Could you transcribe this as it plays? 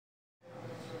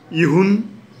यी हुन्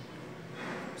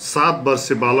 7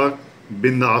 वर्षीय बालक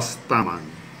बिन्दास तामाङ।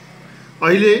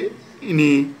 अहिले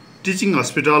यिनी टिचिङ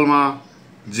हस्पिटलमा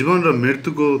जीवन र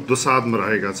मृत्युको दोसाँधमा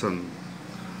रहेका छन्।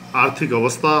 आर्थिक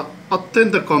अवस्था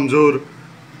अत्यन्त कमजोर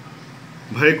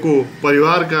भएको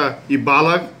परिवारका यी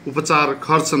बालक उपचार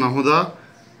खर्च नहुँदा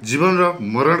जीवन र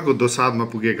मरणको दोसाँधमा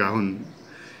पुगेका हुन्।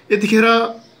 यतिखेर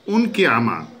उनकी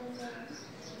आमा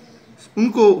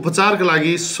उनको उपचारका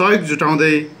लागि सहयोग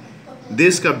जुटाउँदै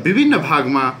देशका विभिन्न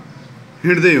भागमा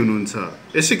हिँड्दै हुनुहुन्छ।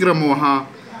 यसै क्रममा उहाँ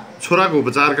छोराको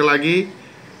उपचारका लागि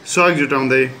सहयोग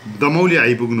जुटाउँदै दमौली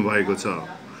आइपुग्नु भएको छ।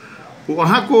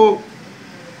 उहाँको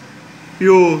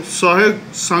यो सहयोग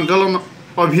सङ्कलन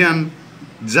अभियान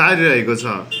जारी रहेको छ।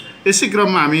 यसै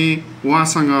क्रममा हामी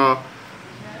उहाँसँग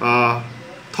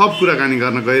थप कुराकानी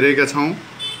गर्न गइरहेका छौँ।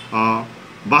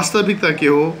 वास्तविकता के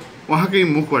हो उहाँकै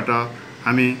मुखबाट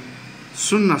हामी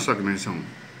सुन्न सक्नेछौँ।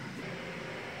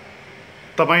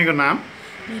 तपाईँको नाम?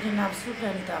 मेरो नाम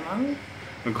सुप्रानी तामाङ।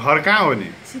 घर कहाँ हो नि?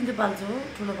 सिन्धुपाल्चो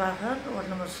ठुलो पाखर वार्ड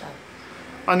नम्बर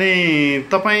 7। अनि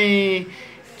तपाईँ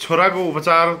छोराको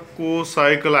उपचारको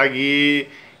सहयोगको लागि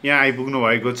यहाँ आइपुग्नु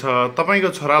भएको छ। तपाईँको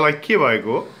छोरालाई के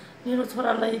भएको? मेरो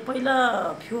छोरालाई पहिला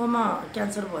फियोमा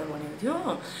क्यान्सर भयो भनेको थियो।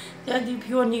 त्यहाँदेखि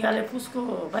फियो निकाले फुसको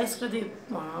 22 गते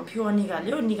फियो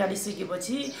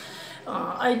निकालिसकेपछि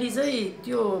अहिले चाहिँ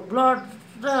त्यो ब्लड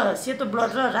र सेतो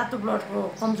ब्लड र रातो ब्लडको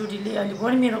कमजोरीले अहिले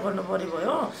बढिमेरो गर्नु पर्ने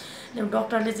भयो।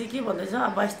 डक्टरले चाहिँ के भन्दैछ,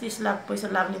 22-23 लाख पैसा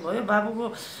लाग्ने भयो। बाबुको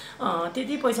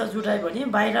त्यति पैसा जुटायो भने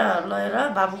बाहिर लगेर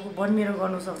बाबुको बढिमेरो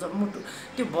गर्नुसक्छ, मुटु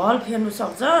त्यो भल फेर्नु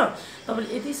सक्छ।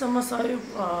 तपाईँले यतिसम्म सहयोग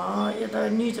यता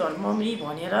न्युजहरूमा पनि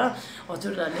भनेर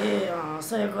हजुरहरूले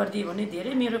सहयोग गरिदियो भने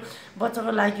धेरै मेरो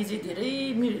बच्चाको लागि चाहिँ धेरै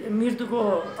मृत्युको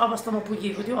अवस्थामा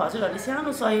पुगेको थियो। हजुरहरूले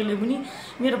सानो सहयोगले पनि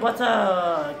मेरो बच्चा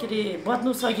के अरे बच्नु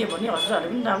सक्यो भने हजुरहरूले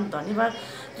पनि राम्रो धन्यवाद।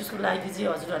 त्यसको लागि चाहिँ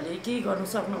हजुरहरूले केही गर्नु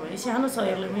सक्नु भने सानो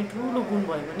सहयोगले पनि ठुलो गुण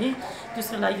भयो भने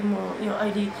त्यसको लागि म यो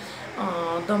अहिले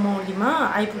दमौलीमा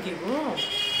आइपुगेको।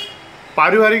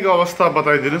 पारिवारिक अवस्था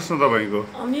बताइदिनुहोस् न तपाईँको।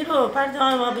 मेरो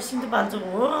पारिवारिक अब सिन्धुपाल्चोको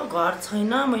हो, घर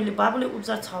छैन। मैले बाबुले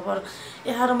उपचार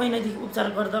 11 महिनादेखि उपचार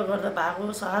गर्दा गर्दा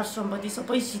भएको सहर सम्पत्ति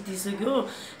सबै सिद्धिसक्यो।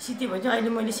 सिद्धि भयो अहिले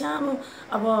मैले सानो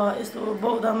अब यस्तो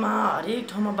बौद्धमा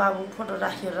हरेक ठाउँमा बाबु फोटो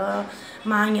राखेर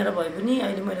मागेर भए पनि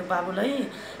अहिले मैले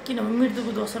बाबुलाई किनभने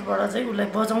मृत्युको दोस्रोबाट चाहिँ उसलाई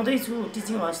बचाउँदैछु।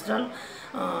 टिचिङ हस्पिटल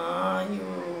यो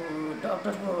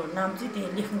डक्टरको नाम चाहिँ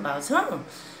त्यहाँ लेख्नु भएको छ,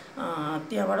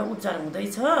 त्यहाँबाट उपचार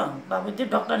हुँदैछ। बाबु त्यो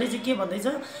डक्टरले चाहिँ के भन्दैछ,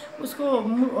 उसको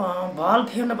भल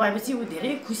फेर्न पाएपछि ऊ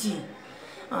धेरै खुसी,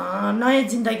 नयाँ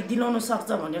जिन्दगी दिलाउन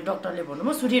सक्छ भनेर डक्टरले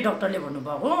भन्नुभयो, सूर्य डक्टरले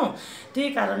भन्नुभएको। त्यही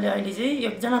कारणले अहिले चाहिँ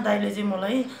एकजना दाइले चाहिँ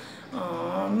मलाई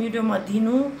मिडियामा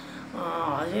दिनु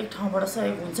हरेक ठाउँबाट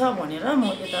सहयोग हुन्छ भनेर म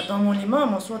यता दमौलीमा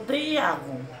म सोध्दै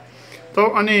आएको। त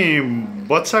अनि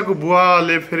बच्चाको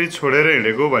बुवाले फेरि छोडेर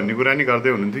हिँडेको भन्ने कुरा नि गर्दै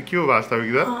हुनुहुन्थ्यो, के हो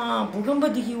वास्तविकता?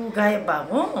 भूकम्पदेखि ऊ गायब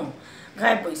भएको,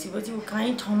 गायब भइसकेपछि ऊ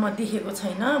कहीँ ठाउँमा देखेको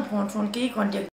छैन, फोन केही कन्ट्याक्ट